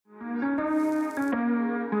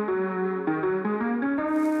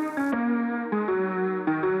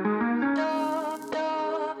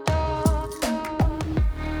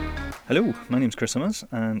Hello, my name's Chris Summers,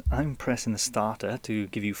 and I'm pressing the starter to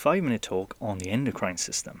give you a 5-minute talk on the endocrine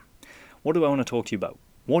system. What do I want to talk to you about?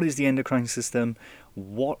 What is the endocrine system?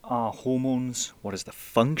 What are hormones? What is the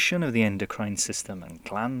function of the endocrine system and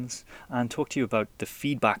glands? And talk to you about the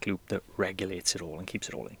feedback loop that regulates it all and keeps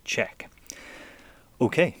it all in check.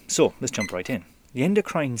 Okay, so let's jump right in. The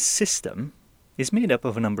endocrine system is made up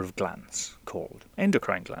of a number of glands called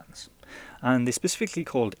endocrine glands. And they're specifically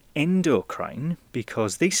called endocrine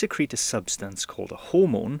because they secrete a substance called a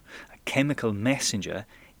hormone, a chemical messenger,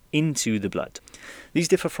 into the blood. These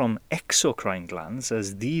differ from exocrine glands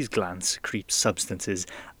as these glands secrete substances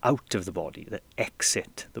out of the body that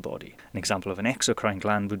exit the body. An example of an exocrine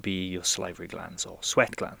gland would be your salivary glands or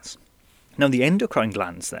sweat glands. Now, the endocrine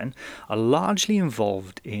glands then are largely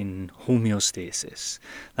involved in homeostasis.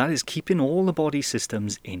 That is, keeping all the body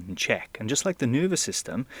systems in check. And just like the nervous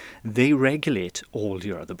system, they regulate all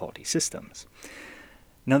your other body systems.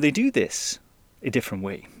 Now, they do this a different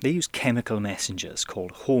way. They use chemical messengers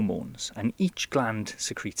called hormones, and each gland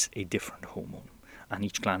secretes a different hormone, and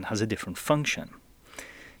each gland has a different function.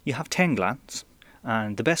 You have 10 glands,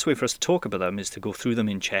 and the best way for us to talk about them is to go through them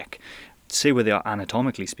in check, say where they are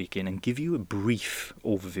anatomically speaking, and give you a brief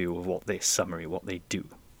overview of what they do.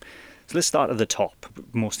 So let's start at the top.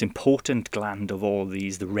 Most important gland of all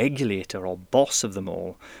these, the regulator or boss of them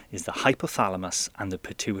all, is the hypothalamus and the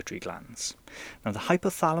pituitary glands. Now, the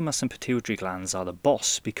hypothalamus and pituitary glands are the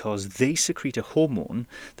boss because they secrete a hormone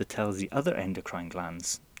that tells the other endocrine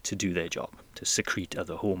glands to do their job, to secrete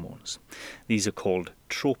other hormones. These are called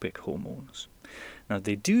tropic hormones. Now,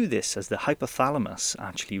 they do this as the hypothalamus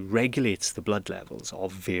actually regulates the blood levels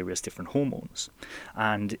of various different hormones,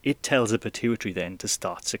 and it tells the pituitary then to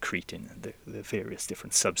start secreting the various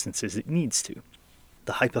different substances it needs to.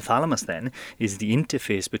 The hypothalamus then is the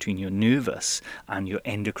interface between your nervous and your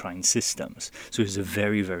endocrine systems, so it's a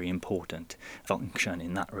very, very important function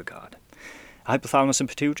in that regard. Hypothalamus and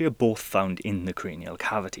pituitary are both found in the cranial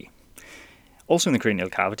cavity. Also in the cranial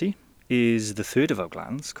cavity is the third of our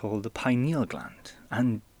glands called the pineal gland.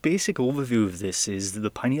 And basic overview of this is that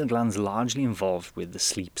the pineal gland is largely involved with the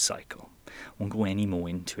sleep cycle. Won't go any more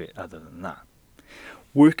into it other than that.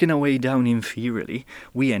 Working our way down inferiorly,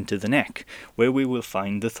 we enter the neck, where we will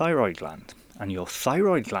find the thyroid gland. And your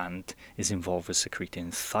thyroid gland is involved with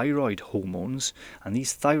secreting thyroid hormones, and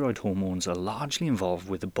these thyroid hormones are largely involved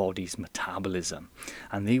with the body's metabolism,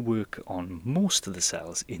 and they work on most of the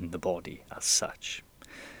cells in the body as such.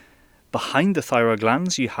 Behind the thyroid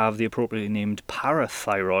glands, you have the appropriately named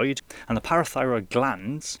parathyroid, and the parathyroid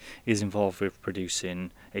glands is involved with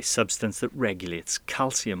producing a substance that regulates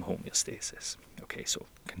calcium homeostasis. Okay, so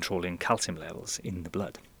controlling calcium levels in the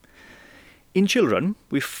blood. In children,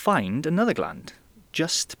 we find another gland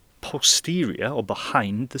just posterior or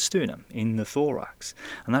behind the sternum in the thorax,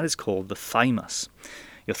 and that is called the thymus.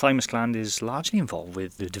 Your thymus gland is largely involved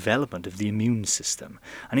with the development of the immune system,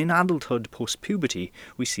 and in adulthood post-puberty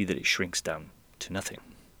we see that it shrinks down to nothing.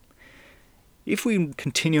 If we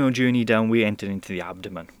continue our journey down, we enter into the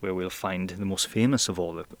abdomen, where we'll find the most famous of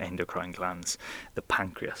all the endocrine glands, the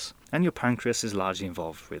pancreas. And your pancreas is largely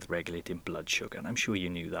involved with regulating blood sugar, and I'm sure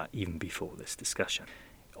you knew that even before this discussion.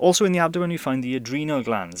 Also in the abdomen you find the adrenal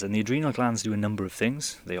glands, and the adrenal glands do a number of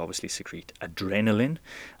things. They obviously secrete adrenaline,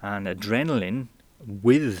 and adrenaline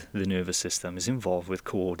with the nervous system is involved with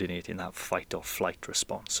coordinating that fight or flight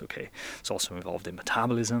response. Okay, it's also involved in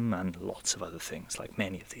metabolism and lots of other things, like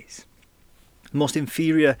many of these. The most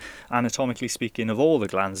inferior, anatomically speaking, of all the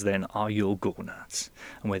glands then are your gonads,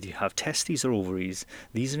 and whether you have testes or ovaries,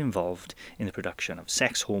 these are involved in the production of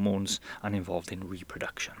sex hormones and involved in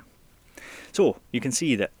reproduction. So you can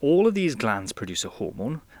see that all of these glands produce a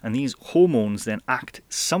hormone, and these hormones then act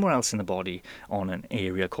somewhere else in the body on an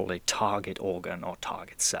area called a target organ or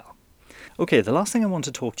target cell. Okay, the last thing I want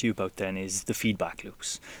to talk to you about then is the feedback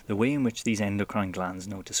loops, the way in which these endocrine glands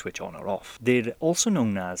know to switch on or off. They're also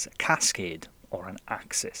known as a cascade or an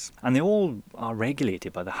axis, and they all are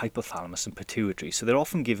regulated by the hypothalamus and pituitary, so they're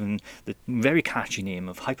often given the very catchy name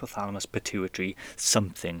of hypothalamus pituitary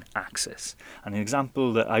something axis. And an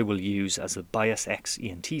example that I will use as a bias X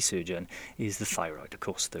ENT surgeon is the thyroid, of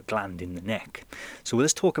course, the gland in the neck. So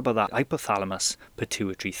let's talk about that hypothalamus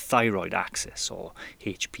pituitary thyroid axis, or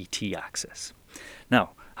HPT axis.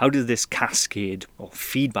 Now, how does this cascade or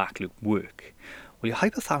feedback loop work? Well, your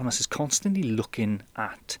hypothalamus is constantly looking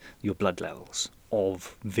at your blood levels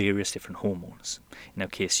of various different hormones, in our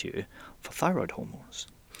case here, for thyroid hormones.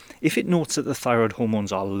 If it notes that the thyroid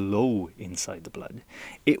hormones are low inside the blood,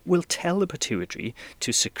 it will tell the pituitary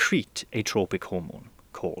to secrete a tropic hormone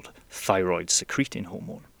called thyroid secretin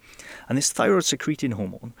hormone. And this thyroid secreting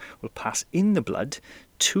hormone will pass in the blood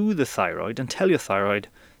to the thyroid and tell your thyroid,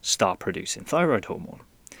 start producing thyroid hormone.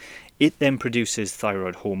 It then produces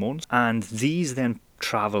thyroid hormones, and these then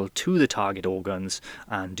travel to the target organs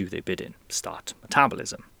and do their bidding, start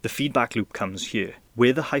metabolism. The feedback loop comes here,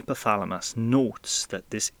 where the hypothalamus notes that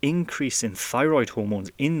this increase in thyroid hormones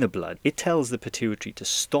in the blood, it tells the pituitary to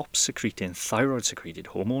stop secreting thyroid-secreted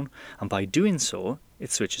hormone, and by doing so,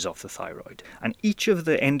 it switches off the thyroid. And each of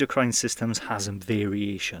the endocrine systems has a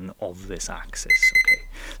variation of this axis, okay?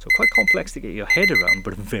 So quite complex to get your head around,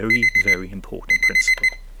 but a very, very important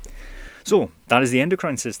principle. So, that is the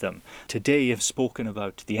endocrine system. Today I've spoken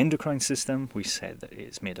about the endocrine system. We said that it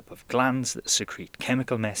is made up of glands that secrete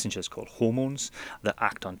chemical messengers called hormones that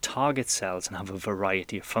act on target cells and have a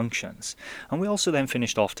variety of functions. And we also then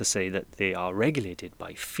finished off to say that they are regulated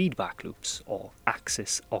by feedback loops, or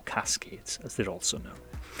axis or cascades as they're also known.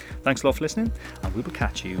 Thanks a lot for listening, and we will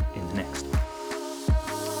catch you in the next one.